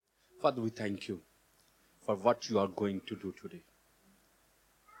Father, we thank you for what you are going to do today.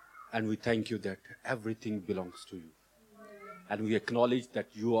 And we thank you that everything belongs to you. And we acknowledge that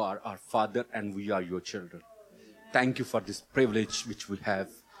you are our Father and we are your children. Thank you for this privilege which we have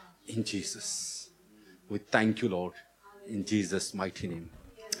in Jesus. We thank you, Lord, in Jesus' mighty name.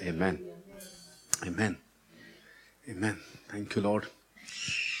 Amen. Amen. Amen. Thank you, Lord.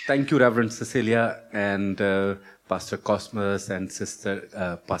 Thank you, Reverend Cecilia and Pastor Cosmos and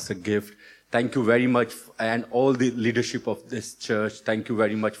Sister Pastor Gift. Thank you very much, and all the leadership of this church. Thank you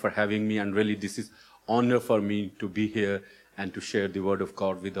very much for having me, and really this is honor for me to be here and to share the word of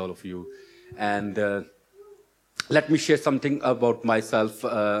God with all of you. And let me share something about myself.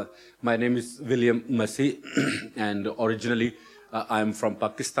 My name is William Masih, and originally I'm from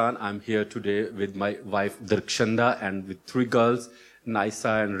Pakistan. I'm here today with my wife Dirkshanda and with 3 girls,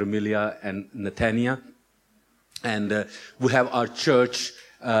 Naisa and Ramilia and Nathania. And we have our church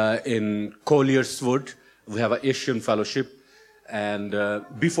in Collierswood. We have an Asian fellowship. And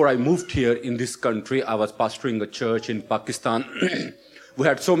before I moved here in this country, I was pastoring a church in Pakistan. We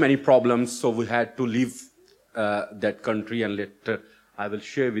had so many problems, so we had to leave that country, and later I will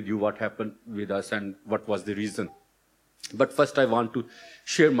share with you what happened with us and what was the reason. But first I want to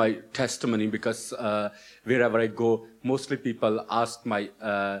share my testimony, because wherever I go, mostly people ask my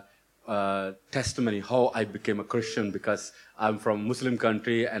testimony, how I became a Christian, because I'm from Muslim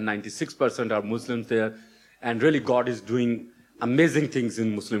country and 96% are Muslims there. And really God is doing amazing things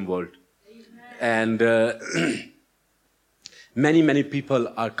in Muslim world. Amen. And many people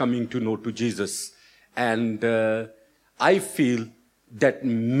are coming to know to Jesus. And I feel that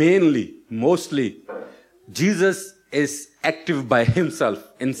mostly, Jesus is active by himself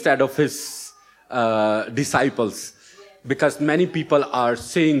instead of his disciples. Because many people are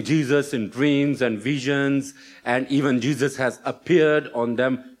seeing Jesus in dreams and visions, and even Jesus has appeared on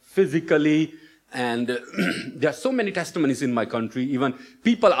them physically. And there are so many testimonies in my country. Even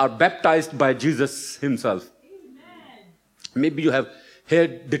people are baptized by Jesus himself. Amen. Maybe you have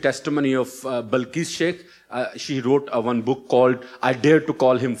heard the testimony of Balkis Sheikh. She wrote one book called I Dare to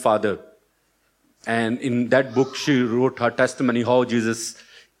Call Him Father. And in that book, she wrote her testimony, how Jesus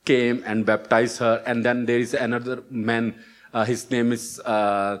came and baptized her. And then there is another man, his name is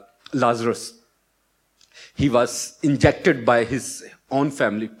Lazarus. He was injected by his own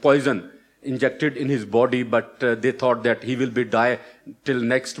family, poison injected in his body, but they thought that he will be die till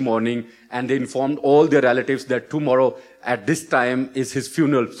next morning. And they informed all their relatives that tomorrow at this time is his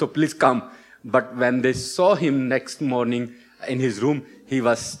funeral, so please come. But when they saw him next morning in his room, he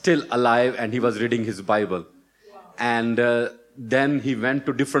was still alive and he was reading his Bible. Wow. And then he went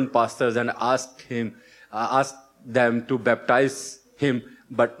to different pastors and asked them to baptize him.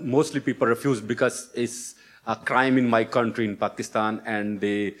 But mostly people refused, because it's a crime in my country, in Pakistan, and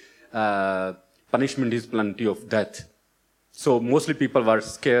the punishment is plenty of death. So mostly people were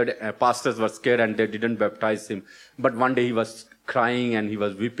scared, pastors were scared, and they didn't baptize him. But one day he was crying and he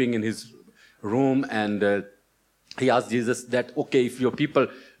was weeping in his room, and he asked Jesus that, okay, if your people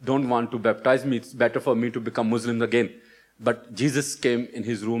don't want to baptize me, it's better for me to become Muslim again. But Jesus came in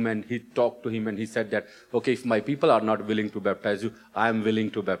his room and he talked to him and he said that, okay, if my people are not willing to baptize you, I am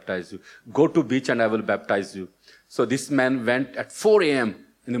willing to baptize you. Go to beach and I will baptize you. So this man went at 4 a.m.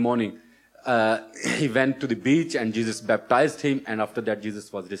 in the morning. He went to the beach and Jesus baptized him, and after that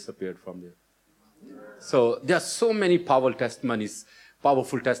Jesus was disappeared from there. So there are so many powerful testimonies,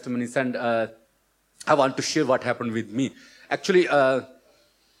 and I want to share what happened with me. Actually,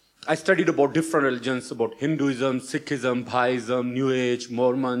 I studied about different religions, about Hinduism, Sikhism, Bhaiism, New Age,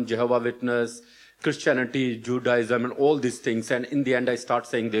 Mormon, Jehovah's Witness, Christianity, Judaism, and all these things. And in the end, I start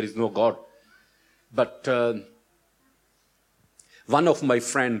saying there is no God. But one of my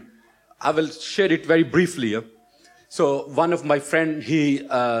friend, I will share it very briefly. So one of my friend, he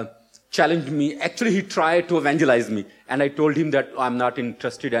challenged me. Actually, he tried to evangelize me. And I told him that I'm not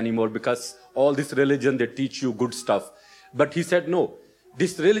interested anymore, because all this religion, they teach you good stuff. But he said, no,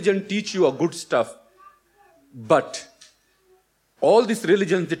 this religion teach you a good stuff. But all these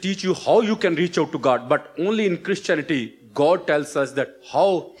religions, they teach you how you can reach out to God. But only in Christianity, God tells us that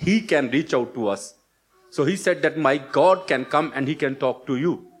how he can reach out to us. So he said that my God can come and he can talk to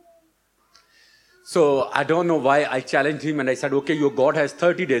you. So I don't know why I challenged him, and I said, okay, your God has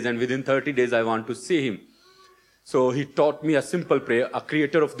 30 days and within 30 days I want to see him. So he taught me a simple prayer, a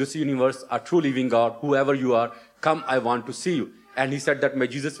creator of this universe, a true living God, whoever you are, come, I want to see you. And he said that my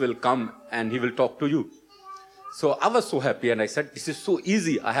Jesus will come and he will talk to you. So I was so happy, and I said, this is so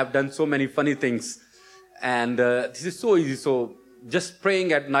easy. I have done so many funny things. And this is so easy. So just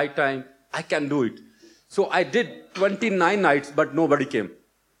praying at night time, I can do it. So I did 29 nights, but nobody came.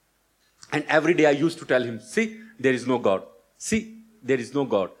 And every day I used to tell him, see, there is no God. See, there is no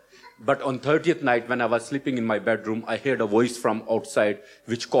God. But on 30th night, when I was sleeping in my bedroom, I heard a voice from outside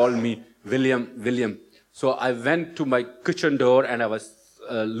which called me, William, William. So I went to my kitchen door and I was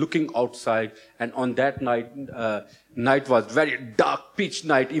looking outside. And on that night, night was very dark, pitch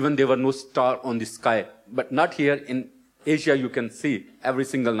night. Even there were no star on the sky. But not here in Asia, you can see every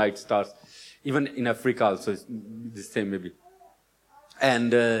single night stars. Even in Africa also, it's the same maybe.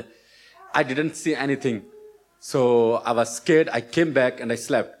 And I didn't see anything. So I was scared. I came back and I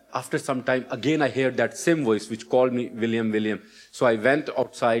slept. After some time, again I heard that same voice which called me, William, William. So I went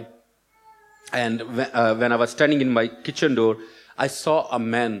outside, and when I was standing in my kitchen door, I saw a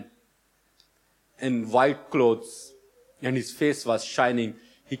man in white clothes, and his face was shining.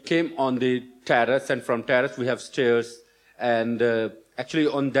 He came on the terrace, and from terrace we have stairs, and actually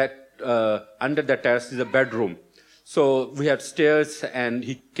on that, under the terrace is a bedroom. So we had stairs, and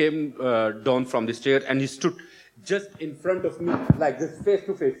he came down from the stairs, and he stood just in front of me, like this, face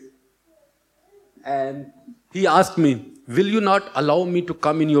to face. And he asked me, will you not allow me to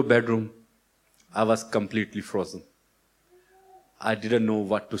come in your bedroom? I was completely frozen. I didn't know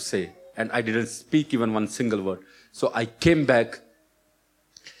what to say, and I didn't speak even one single word. So I came back,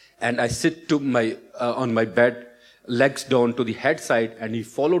 and I sit to my on my bed, legs down to the head side, and he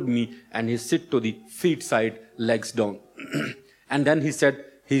followed me, and he sit to the feet side, legs down. And then he said,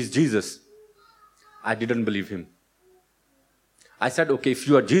 he's Jesus. I didn't believe him. I said, okay, if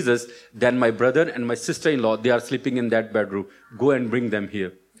you are Jesus, then my brother and my sister-in-law, they are sleeping in that bedroom. Go and bring them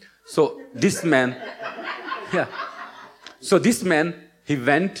here. So this man, So this man, he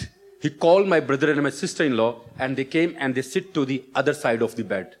went, he called my brother and my sister-in-law, and they came and they sit to the other side of the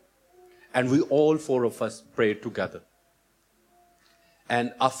bed. And we all four of us prayed together.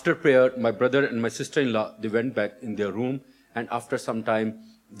 And after prayer, my brother and my sister-in-law, they went back in their room. And after some time,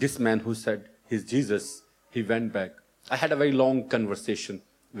 this man who said he's Jesus, he went back. I had a very long conversation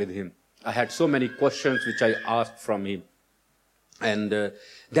with him. I had so many questions which I asked from him. And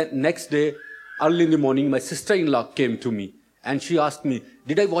then next day, early in the morning, my sister-in-law came to me. And she asked me,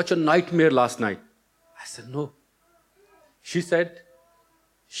 did I watch a nightmare last night? I said, no. She said,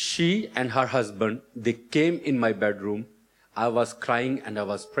 she and her husband, they came in my bedroom. I was crying and I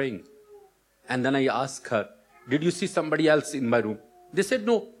was praying. And then I asked her, did you see somebody else in my room? They said,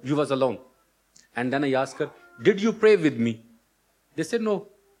 no, you was alone. And then I asked her, did you pray with me? They said, no.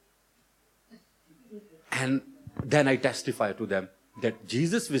 And then I testified to them that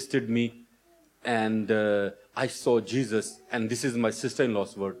Jesus visited me, and I saw Jesus. And this is my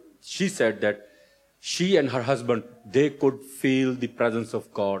sister-in-law's word. She said that she and her husband, they could feel the presence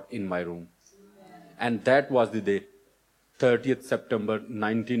of God in my room. And that was the day, 30th September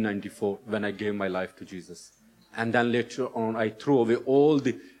 1994, when I gave my life to Jesus. And then later on, I threw away all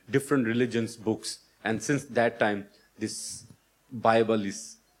the different religions books. And since that time, this Bible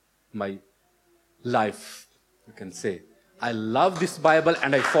is my life, you can say. I love this Bible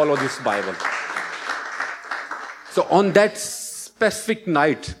and I follow this Bible. So on that specific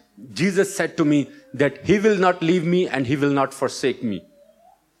night, Jesus said to me that he will not leave me and he will not forsake me.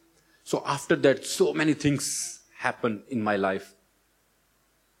 So after that, so many things happened in my life.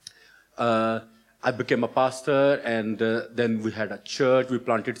 I became a pastor, and then we had a church. We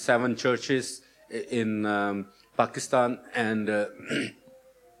planted 7 churches in Pakistan, and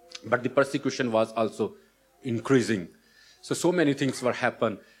but the persecution was also increasing. So many things were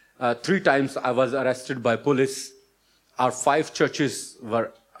happen. 3 times I was arrested by police. Our 5 churches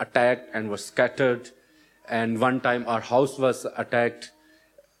were attacked and were scattered. And one time our house was attacked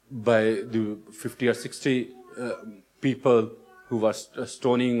by the 50 or 60 people who were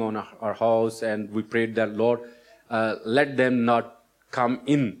stoning on our house. And we prayed that, Lord, let them not come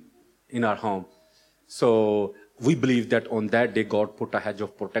in our home. So we believe that on that day, God put a hedge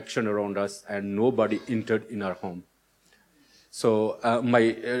of protection around us and nobody entered in our home. So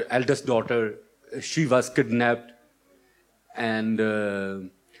my eldest daughter, she was kidnapped,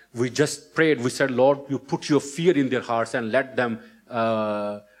 and we just prayed. We said, Lord, you put your fear in their hearts and let them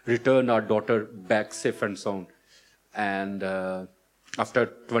return our daughter back safe and sound. And after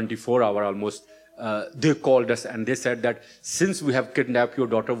 24 hours almost, they called us and they said that since we have kidnapped your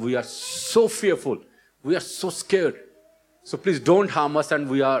daughter, we are so fearful. We are so scared. So please don't harm us, and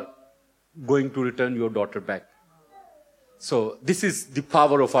we are going to return your daughter back. So this is the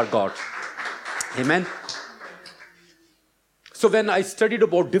power of our God. Amen. So when I studied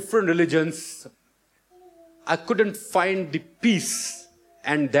about different religions, I couldn't find the peace,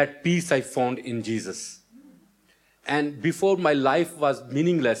 and that peace I found in Jesus. And before, my life was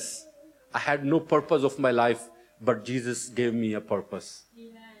meaningless. I had no purpose of my life, but Jesus gave me a purpose.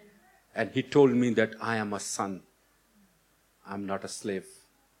 Amen. And he told me that I am a son. I'm not a slave.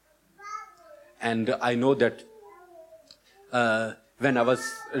 And I know that when I was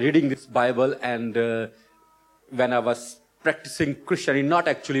reading this Bible and when I was practicing Christianity, not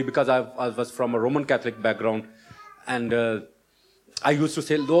actually because I was from a Roman Catholic background, and I used to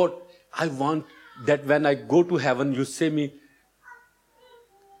say, Lord, I want that when I go to heaven, you say me,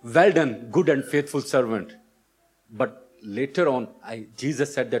 well done, good and faithful servant. But later on,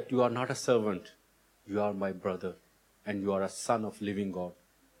 Jesus said that you are not a servant, you are my brother, and you are a son of living God.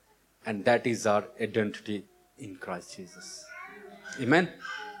 And that is our identity in Christ Jesus. Amen?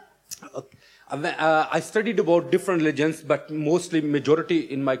 Okay. I studied about different religions, but mostly majority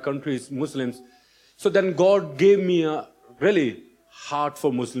in my country is Muslims. So then God gave me a really heart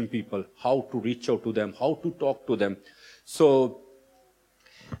for Muslim people, how to reach out to them, how to talk to them. So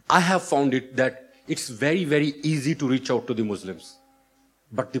I have found it that it's very, very easy to reach out to the Muslims.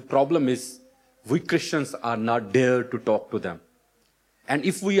 But the problem is, we Christians are not there to talk to them. And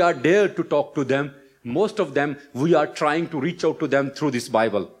if we are there to talk to them, most of them, we are trying to reach out to them through this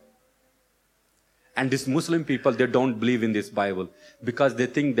Bible. And these Muslim people, they don't believe in this Bible because they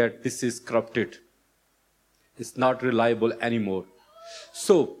think that this is corrupted. It's not reliable anymore.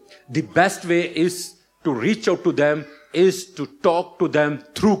 So the best way is to reach out to them is to talk to them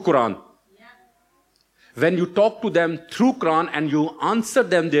through Quran. When you talk to them through Quran and you answer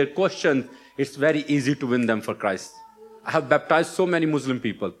them their questions, it's very easy to win them for Christ. I have baptized so many Muslim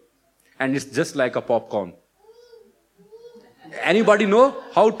people, and it's just like a popcorn. Anybody know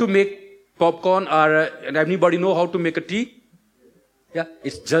how to make popcorn, or anybody know how to make a tea? Yeah,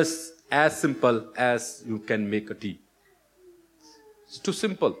 it's just as simple as you can make a tea. It's too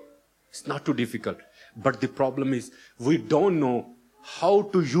simple. It's not too difficult. But the problem is, we don't know how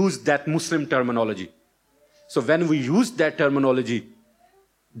to use that Muslim terminology. So when we use that terminology,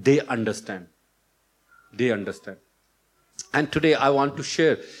 they understand. They understand. And today I want to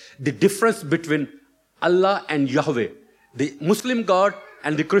share the difference between Allah and Yahweh, the Muslim God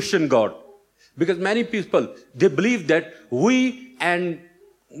and the Christian God. Because many people, they believe that we and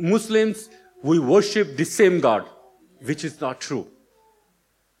Muslims, we worship the same God, which is not true.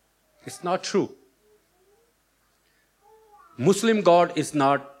 It's not true. Muslim God is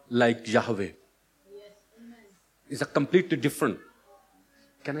not like Yahweh. It's a completely different.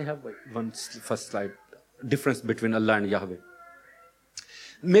 Can I have one first slide? Difference between Allah and Yahweh.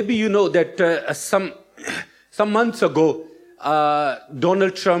 Maybe you know that some months ago,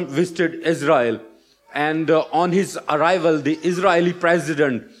 Donald Trump visited Israel, and on his arrival, the Israeli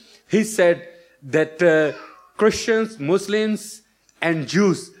president, he said that Christians, Muslims, and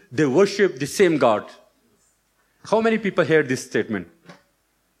Jews, they worship the same God. How many people heard this statement?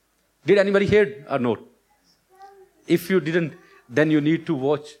 Did anybody hear it or not? If you didn't, then you need to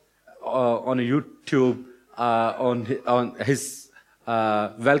watch on YouTube on his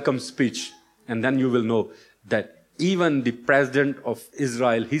welcome speech, and then you will know that even the president of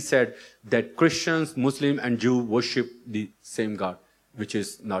Israel, he said that Christians, Muslim, and Jew worship the same God, which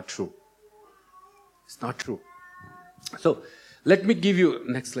is not true. It's not true. So let me give you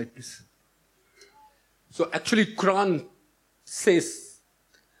next slide, please. So actually, Quran says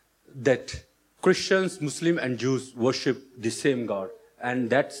that Christians, Muslim, and Jews worship the same God. And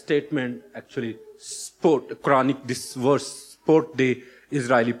that statement actually Quranic, this verse support the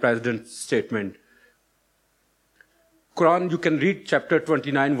Israeli president's statement. Quran, you can read chapter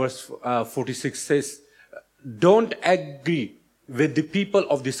 29, verse 46 says, don't agree with the people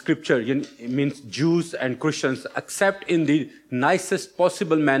of the scripture, it means Jews and Christians, except in the nicest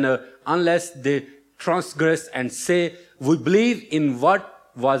possible manner, unless they transgress and say, we believe in what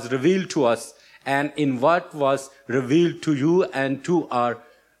was revealed to us and in what was revealed to you and to our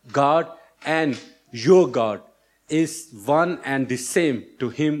God, and your God is one and the same. To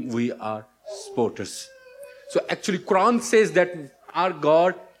him we are supporters. So actually Quran says that our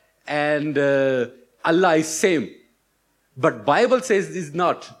God and Allah is same. But Bible says it is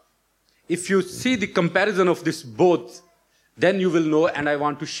not. If you see the comparison of this both, then you will know, and I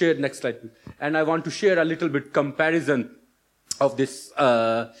want to share, next slide, and I want to share a little bit comparison of this,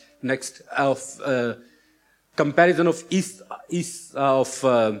 comparison of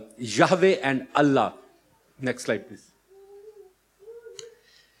Yahweh and Allah. Next slide, please.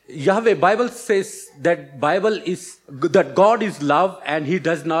 Yahweh, Bible says that that God is love and he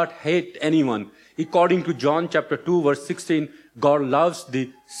does not hate anyone. According to John chapter 2, verse 16, God loves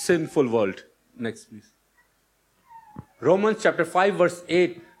the sinful world. Next, please. Romans chapter 5, verse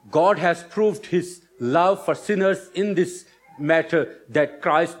 8, God has proved his love for sinners in this matter, that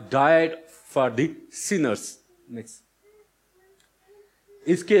Christ died for the sinners. Next.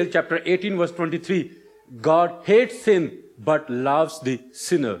 Ezekiel chapter 18 verse 23. God hates sin but loves the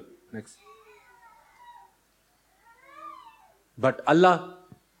sinner. Next. But Allah,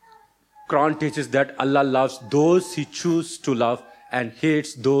 Quran teaches that Allah loves those He chooses to love and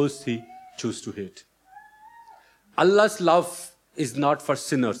hates those He chooses to hate. Allah's love is not for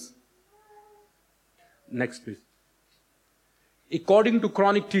sinners. Next, please. According to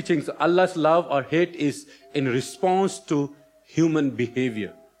Quranic teachings, Allah's love or hate is in response to human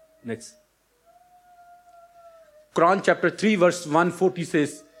behavior. Next. Quran chapter 3 verse 140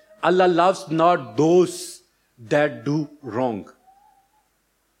 says, Allah loves not those that do wrong.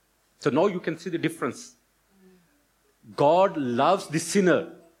 So now you can see the difference. God loves the sinner.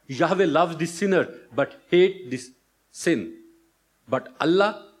 Yahweh loves the sinner but hates this sin. But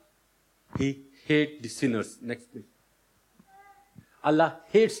Allah, He hates the sinners. Next please. Allah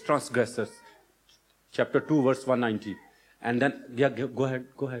hates transgressors. Chapter 2 verse 190. And then, go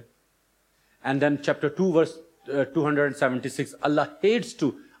ahead. And then chapter 2 verse 276. Allah hates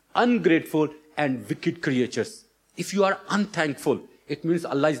to ungrateful and wicked creatures. If you are unthankful, it means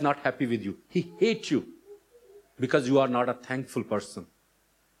Allah is not happy with you. He hates you because you are not a thankful person.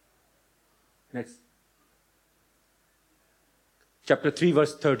 Next. Chapter 3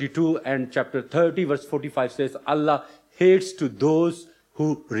 verse 32 and chapter 30 verse 45 says, Allah hates to those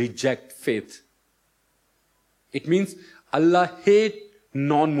who reject faith. It means Allah hates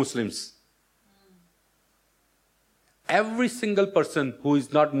non-Muslims. Every single person who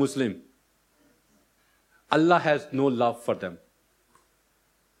is not Muslim, Allah has no love for them.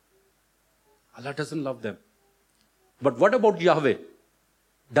 Allah doesn't love them. But what about Yahweh?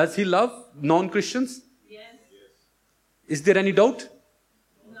 Does He love non-Christians? Yes. Is there any doubt?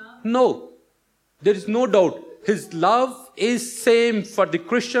 No. There is no doubt. His love is same for the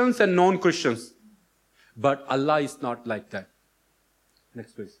Christians and non-Christians. But Allah is not like that.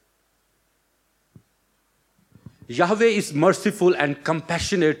 Next please. Yahweh is merciful and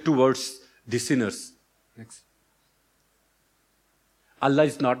compassionate towards the sinners. Next. Allah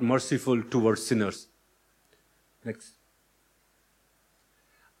is not merciful towards sinners. Next.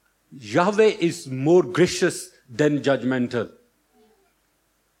 Yahweh is more gracious than judgmental.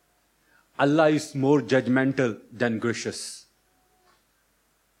 Allah is more judgmental than gracious.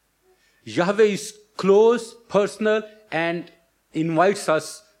 Yahweh is close, personal, and invites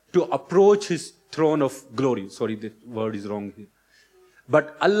us to approach His throne of glory. Sorry, the word is wrong here.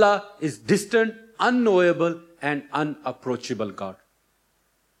 But Allah is distant, unknowable, and unapproachable God.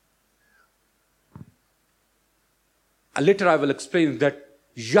 Later I will explain that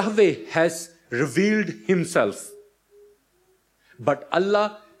Yahweh has revealed Himself. But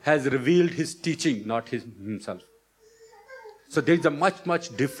Allah has revealed His teaching, not Himself. So there is a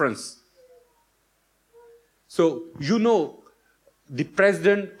much difference. So you know the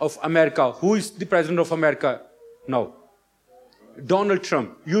President of America. Who is the President of America now? Donald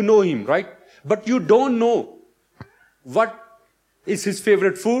Trump. You know him, right? But you don't know what is his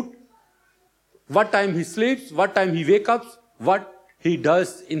favorite food, what time he sleeps, what time he wakes up, what he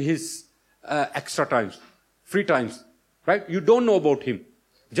does in his extra times, free times, right? You don't know about him.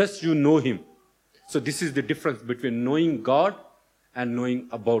 Just you know him. So this is the difference between knowing God and knowing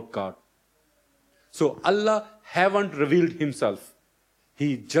about God. So Allah haven't revealed Himself.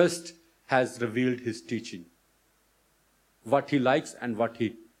 He just has revealed His teaching. What He likes and what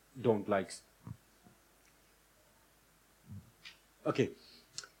He don't likes. Okay.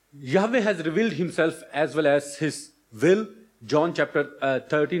 Yahweh has revealed Himself as well as His will. John chapter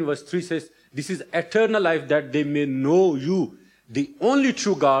 13 verse 3 says, this is eternal life, that they may know you, the only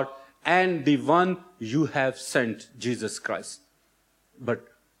true God, and the one you have sent, Jesus Christ. But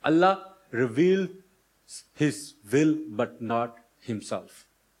Allah revealed His will but not Himself.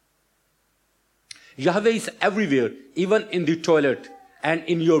 Yahweh is everywhere, even in the toilet and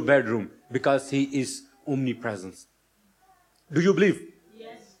in your bedroom, because He is omnipresent. Do you believe?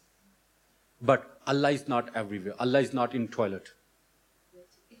 Yes. But Allah is not everywhere. Allah is not in toilet.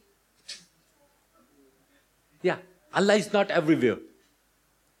 Yeah, Allah is not everywhere.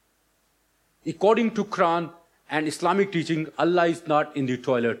 According to Quran and Islamic teaching, Allah is not in the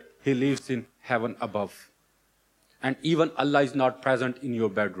toilet. He lives in heaven above. And even Allah is not present in your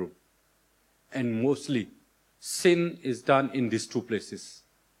bedroom. And mostly, sin is done in these two places.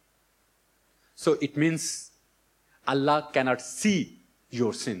 So it means Allah cannot see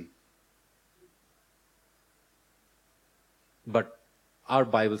your sin. But our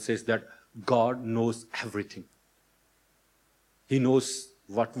Bible says that God knows everything. He knows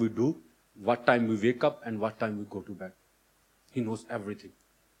what we do, what time we wake up, and what time we go to bed. He knows everything.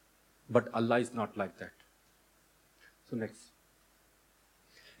 But Allah is not like that. So next.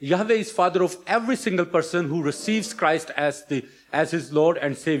 Yahweh is Father of every single person who receives Christ as his Lord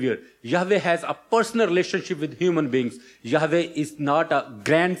and Savior. Yahweh has a personal relationship with human beings. Yahweh is not a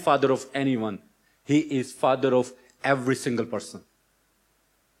grandfather of anyone. He is Father of every single person.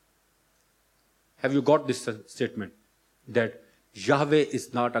 Have you got this statement? That Yahweh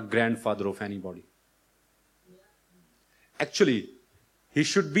is not a grandfather of anybody. Actually, he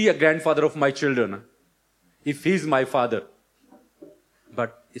should be a grandfather of my children, if he is my father.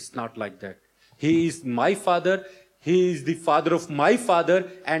 But it's not like that. He is my father, he is the father of my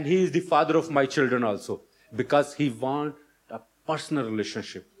father, and he is the father of my children also. Because he wants a personal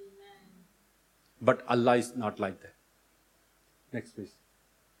relationship. But Allah is not like that. Next please.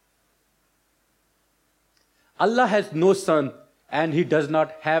 Allah has no son, and he does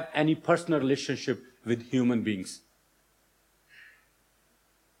not have any personal relationship with human beings.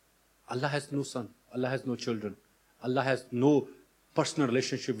 Allah has no son. Allah has no children. Allah has no personal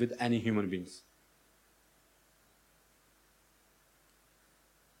relationship with any human beings.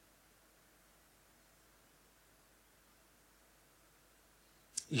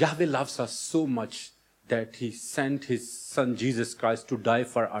 Yahweh loves us so much that he sent his son Jesus Christ to die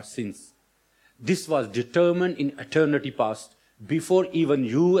for our sins. This was determined in eternity past, before even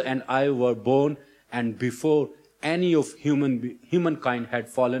you and I were born and before any of humankind had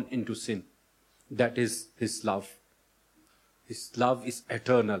fallen into sin. That is his love. His love is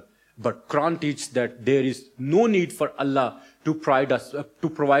eternal. But Quran teaches that there is no need for Allah to provide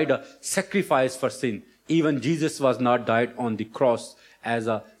a sacrifice for sin. Even Jesus was not died on the cross as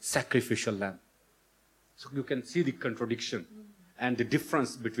a sacrificial lamb. So you can see the contradiction and the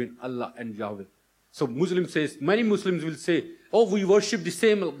difference between Allah and Yahweh. So many Muslims will say, oh, we worship the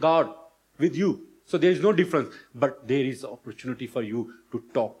same God with you. So there is no difference. But there is opportunity for you to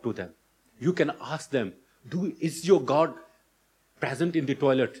talk to them. You can ask them, is your God present in the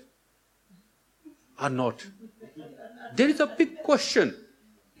toilet or not? There is a big question.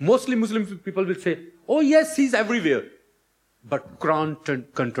 Mostly Muslim people will say, oh yes, he's everywhere. But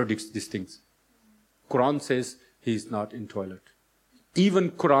Quran contradicts these things. Quran says he is not in toilet.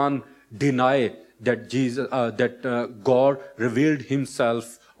 Even Quran deny that God revealed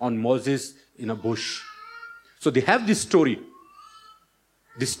himself on Moses in a bush. So they have this story.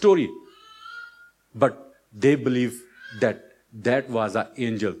 But they believe that was an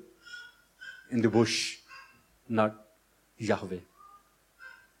angel in the bush, not Yahweh.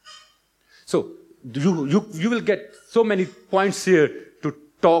 So you will get so many points here to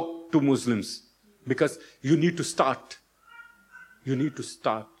talk to Muslims, because you need to start. You need to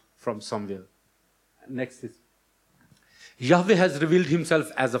start from somewhere. Next is, Yahweh has revealed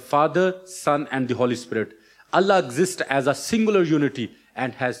himself as a Father, Son, and the Holy Spirit. Allah exists as a singular unity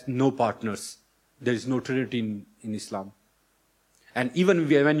and has no partners. There is no Trinity in Islam. And even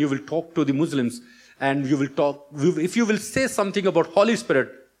when you will talk to the Muslims, and if you will say something about Holy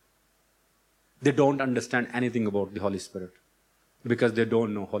Spirit, they don't understand anything about the Holy Spirit, because they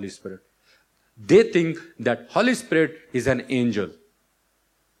don't know Holy Spirit. They think that Holy Spirit is an angel.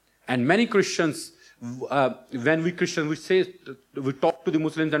 And many Christians, when we talk to the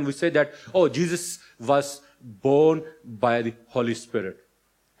Muslims and we say that, oh, Jesus was born by the Holy Spirit.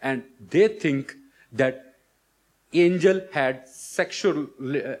 And they think that angel had sexual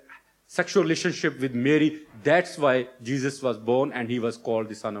relationship with Mary. That's why Jesus was born and he was called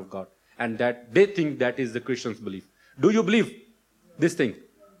the Son of God. And that they think that is the Christian's belief. Do you believe this thing?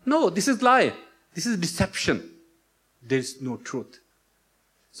 No, this is lie. This is deception. There is no truth.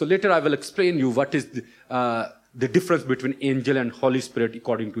 So later I will explain you what is the difference between angel and Holy Spirit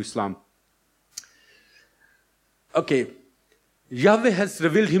according to Islam. Okay. Yahweh has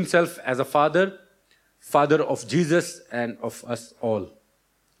revealed himself as a father of Jesus and of us all.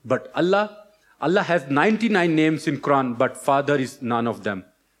 But Allah has 99 names in Quran, but Father is none of them.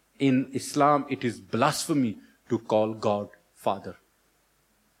 In Islam, it is blasphemy to call God Father.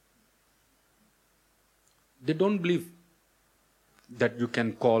 They don't believe that you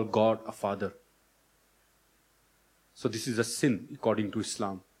can call God a father. So this is a sin according to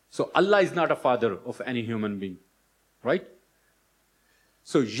Islam. So Allah is not a father of any human being. Right?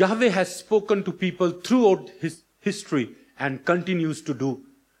 So Yahweh has spoken to people throughout his history and continues to do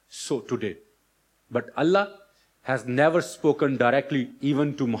so today. But Allah has never spoken directly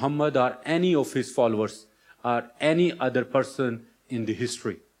even to Muhammad or any of his followers or any other person in the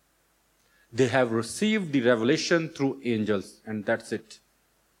history. They have received the revelation through angels, and that's it.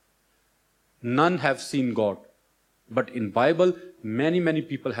 None have seen God. But in Bible, many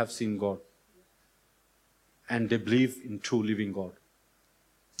people have seen God. And they believe in true living God.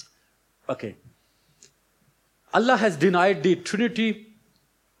 Okay. Allah has denied the Trinity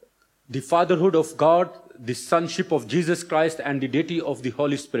the fatherhood of God, the sonship of Jesus Christ, and the deity of the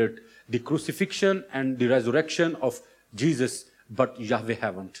Holy Spirit, the crucifixion and the resurrection of Jesus, but Yahweh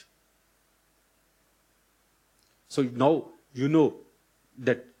haven't. So now you know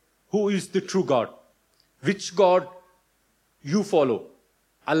that who is the true God? Which God you follow?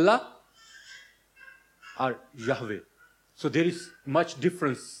 Allah or Yahweh? So there is much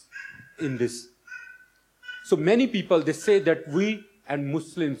difference in this. So many people, they say that we and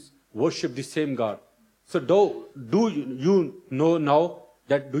Muslims worship the same God. So do you know now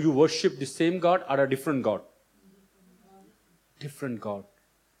that do you worship the same God or a different God? Different God.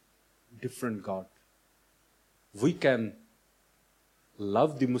 Different God. We can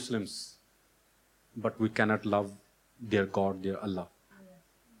love the Muslims, but we cannot love their God, their Allah.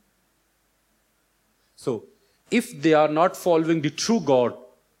 So, if they are not following the true God,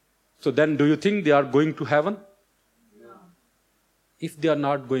 so then do you think they are going to heaven? No. If they are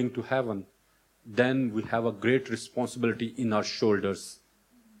not going to heaven, then we have a great responsibility in our shoulders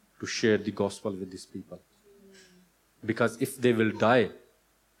to share the gospel with these people. Because if they will die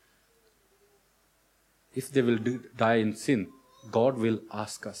in sin, God will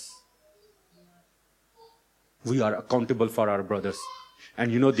ask us. We are accountable for our brothers.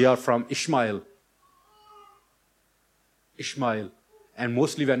 And you know, they are from Ishmael. And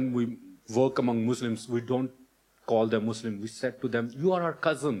mostly when we work among Muslims, we don't call them Muslim. We said to them, you are our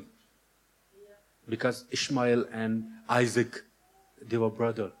cousin. Because Ishmael and Isaac, they were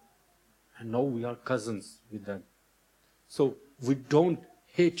brother. And now we are cousins with them. So we don't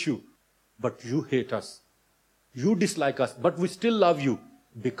hate you, but you hate us. You dislike us, but we still love you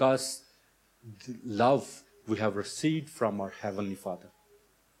because the love we have received from our Heavenly Father.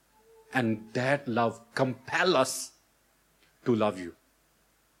 And that love compels us to love you.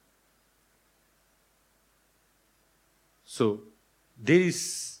 So there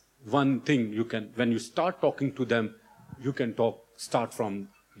is one thing you can, when you start talking to them, you can start from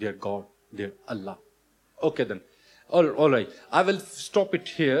their God, their Allah. Okay then. All right. I will stop it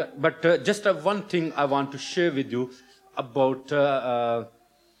here, but just one thing I want to share with you about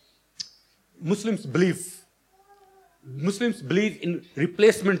Muslims believe in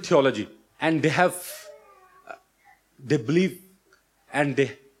replacement theology, and they believe, and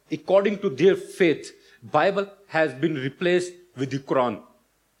according to their faith, Bible has been replaced with the Quran.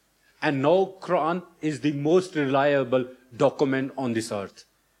 And now Quran is the most reliable document on this earth.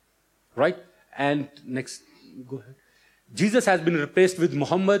 Right? And next, go ahead. Jesus has been replaced with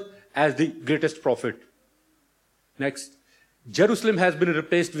Muhammad as the greatest prophet. Next. Jerusalem has been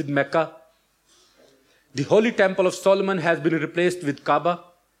replaced with Mecca. The Holy Temple of Solomon has been replaced with Kaaba.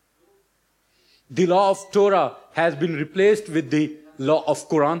 The law of Torah has been replaced with the law of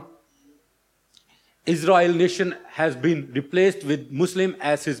Quran. Israel nation has been replaced with Muslim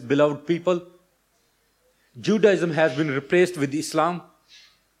as his beloved people. Judaism has been replaced with Islam.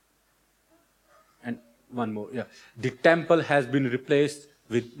 And one more, yeah. The temple has been replaced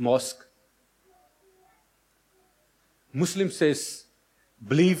with mosque. Muslims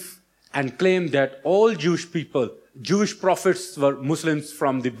believe and claim that all Jewish people, Jewish prophets were Muslims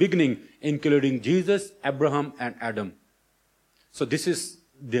from the beginning, including Jesus, Abraham, and Adam. So this is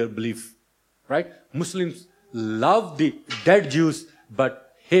their belief, right? Muslims love the dead Jews,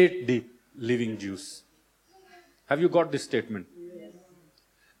 but hate the living Jews. Have you got this statement? Yes.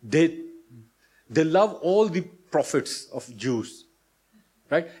 They love all the prophets of Jews,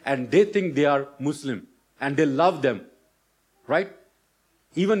 right? And they think they are Muslim, and they love them, right?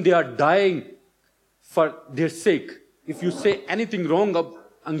 Even they are dying for their sake. If you say anything wrong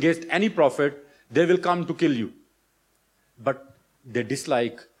against any prophet, they will come to kill you. But they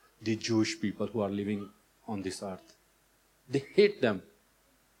dislike the Jewish people who are living on this earth. They hate them,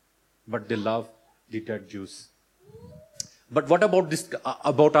 but they love the dead Jews. But what about this?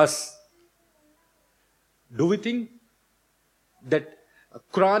 About us? Do we think that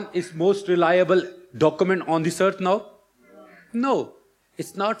Quran is most reliable document on this earth now? No.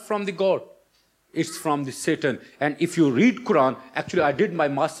 It's not from the God. It's from the Satan. And if you read Quran, actually I did my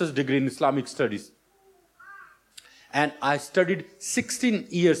master's degree in Islamic studies. And I studied 16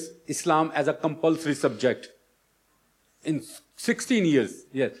 years Islam as a compulsory subject. In 16 years,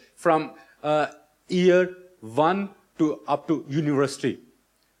 yes. From year 1 to up to university.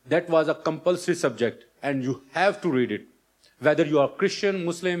 That was a compulsory subject. And you have to read it. Whether you are Christian,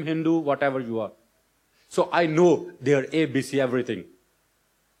 Muslim, Hindu, whatever you are. So I know their ABC, everything.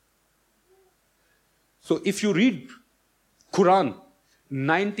 So if you read Quran,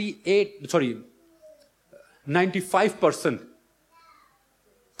 95%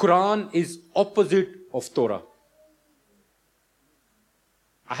 Quran is opposite of Torah.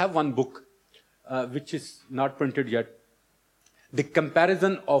 I have one book which is not printed yet. The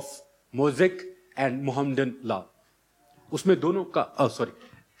comparison of Mosaic and Mohammedan law. उसमें दोनों का, oh sorry.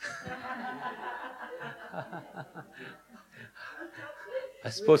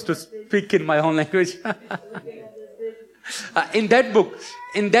 I'm supposed to speak in my own language. In that book,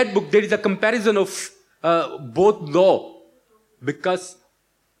 there is a comparison of both law, because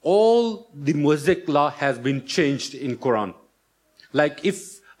all the Mosaic law has been changed in Quran. Like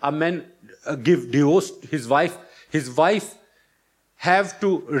if a man give divorce to his wife have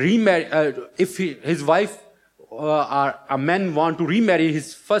to remarry. If his wife or a man want to remarry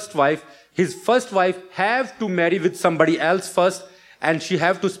his first wife have to marry with somebody else first, and she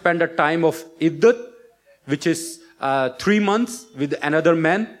have to spend a time of iddat, which is 3 months with another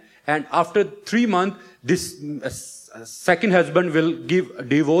man, and after 3 months, this second husband will give a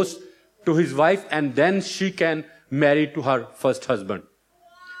divorce to his wife, and then she can marry to her first husband.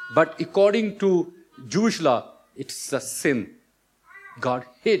 But according to Jewish law, it's a sin. God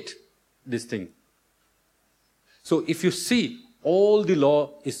hate this thing. So if you see, all the law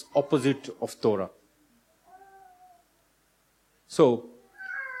is opposite of Torah. So,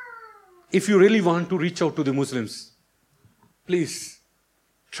 if you really want to reach out to the Muslims, please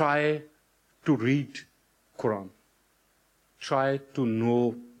try to read Quran. Try to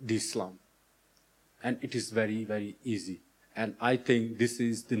know the Islam. And it is very, very easy. And I think this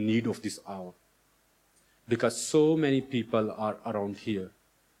is the need of this hour. Because so many people are around here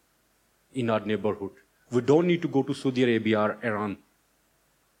in our neighborhood. We don't need to go to Saudi Arabia or Iran.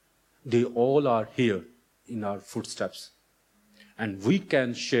 They all are here in our footsteps. And we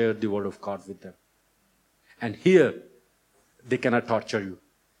can share the word of God with them. And here, they cannot torture you.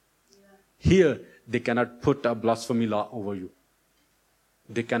 Here, they cannot put a blasphemy law over you.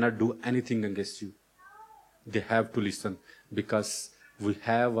 They cannot do anything against you. They have to listen, because we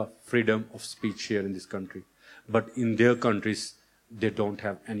have a freedom of speech here in this country. But in their countries, they don't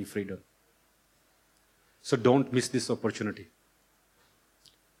have any freedom. So don't miss this opportunity.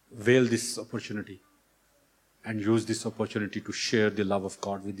 Veil this opportunity. And use this opportunity to share the love of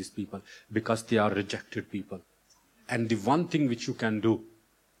God with these people, because they are rejected people. And the one thing which you can do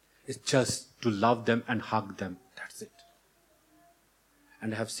is just to love them and hug them. That's it.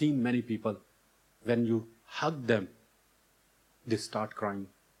 And I have seen many people, when you hug them, they start crying.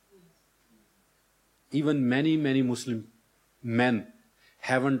 Even many, many Muslim men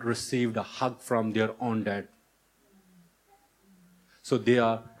haven't received a hug from their own dad. So they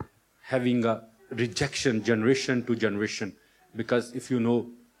are having a rejection generation to generation. Because if you know,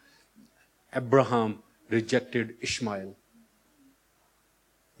 Abraham rejected Ishmael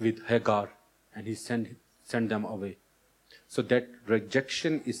with Hagar, and he sent them away. So that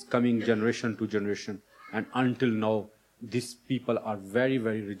rejection is coming generation to generation. And until now, these people are very,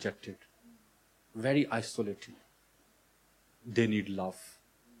 very rejected, very isolated. They need love.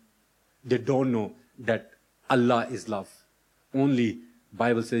 They don't know that Allah is love. Only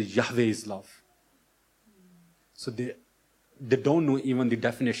Bible says Yahweh is love. So they don't know even the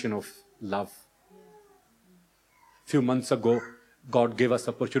definition of love. Few months ago, God gave us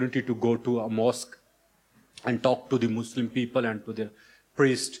opportunity to go to a mosque and talk to the Muslim people and to their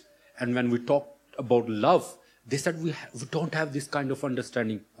priest. And when we talked about love, they said we don't have this kind of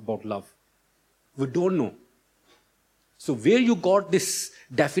understanding about love. We don't know. So where you got these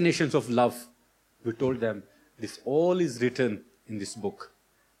definitions of love? We told them, this all is written in this book.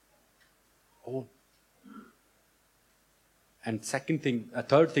 All. And a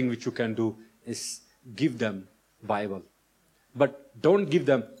third thing which you can do is give them Bible. But don't give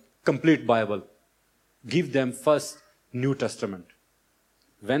them complete Bible. Give them first New Testament.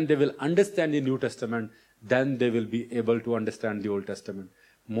 When they will understand the New Testament, then they will be able to understand the Old Testament.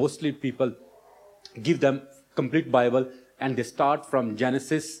 Mostly people give them complete Bible and they start from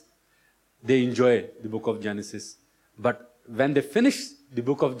Genesis. They enjoy the book of Genesis. But when they finish the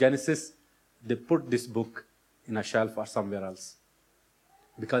book of Genesis, they put this book in a shelf or somewhere else.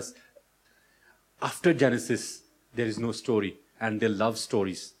 Because after Genesis, there is no story, and they love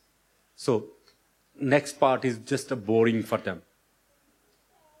stories. So next part is just a boring for them.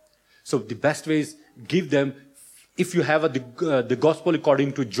 So the best way is give them, if you have the gospel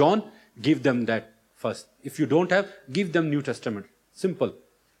according to John, give them that first. If you don't have, give them New Testament. Simple.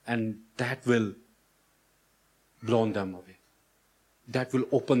 And that will blow them away. That will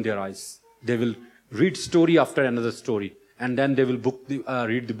open their eyes. They will read story after another story. And then they will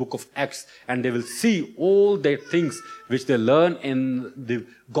read the book of Acts. And they will see all the things which they learn in the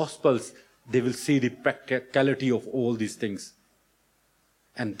Gospels. They will see the practicality of all these things.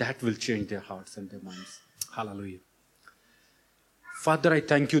 And that will change their hearts and their minds. Hallelujah. Father, I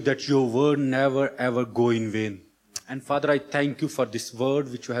thank you that your word never ever go in vain. And Father, I thank you for this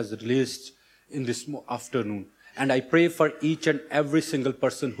word which you has released in this afternoon. And I pray for each and every single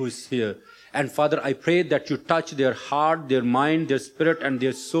person who is here. And Father, I pray that you touch their heart, their mind, their spirit, and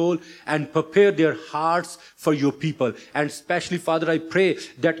their soul, and prepare their hearts for your people. And especially, Father, I pray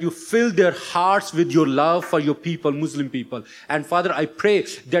that you fill their hearts with your love for your people, Muslim people. And Father, I pray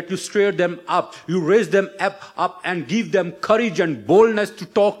that you stir them up, you raise them up and give them courage and boldness to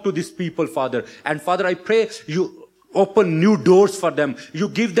talk to these people, Father. And Father, I pray you open new doors for them. You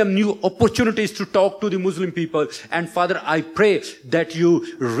give them new opportunities to talk to the Muslim people. And Father, I pray that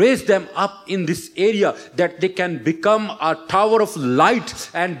you raise them up in this area, that they can become a tower of light.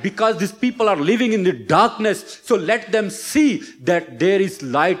 And because these people are living in the darkness, so let them see that there is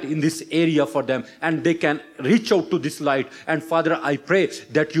light in this area for them, and they can reach out to this light. And Father, I pray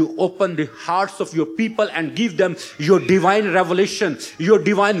that you open the hearts of your people and give them your divine revelation, your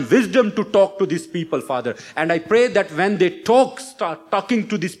divine wisdom to talk to these people, Father. And I pray that when they start talking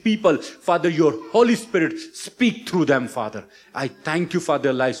to these people, Father, your Holy Spirit speak through them, Father. I thank you for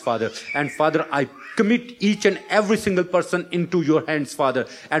their lives, Father. And Father, I commit each and every single person into your hands, Father.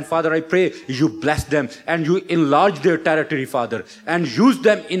 And Father, I pray you bless them and you enlarge their territory, Father, and use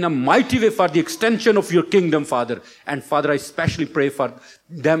them in a mighty way for the extension of your kingdom, Father. And Father, I especially pray for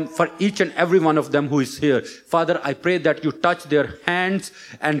them, for each and every one of them who is here. Father, I pray that you touch their hands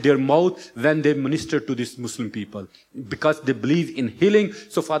and their mouth when they minister to these Muslim people, because they believe in healing.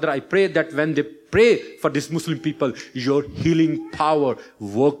 So Father, I pray that when they pray for these Muslim people, your healing power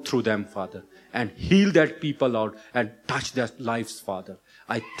work through them, Father, and heal that people out and touch their lives, Father.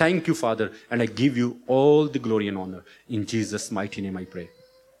 I thank you, Father, and I give you all the glory and honor. In Jesus' mighty name I pray.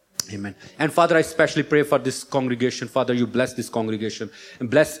 Amen. And Father, I especially pray for this congregation. Father, you bless this congregation and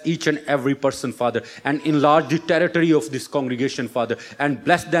bless each and every person, Father, and enlarge the territory of this congregation, Father, and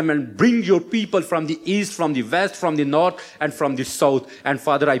bless them and bring your people from the east, from the west, from the north, and from the south. And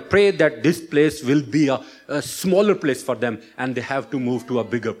Father, I pray that this place will be a smaller place for them, and they have to move to a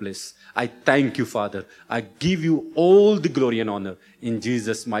bigger place. I thank you, Father. I give you all the glory and honor. In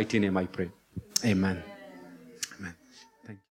Jesus' mighty name I pray. Amen.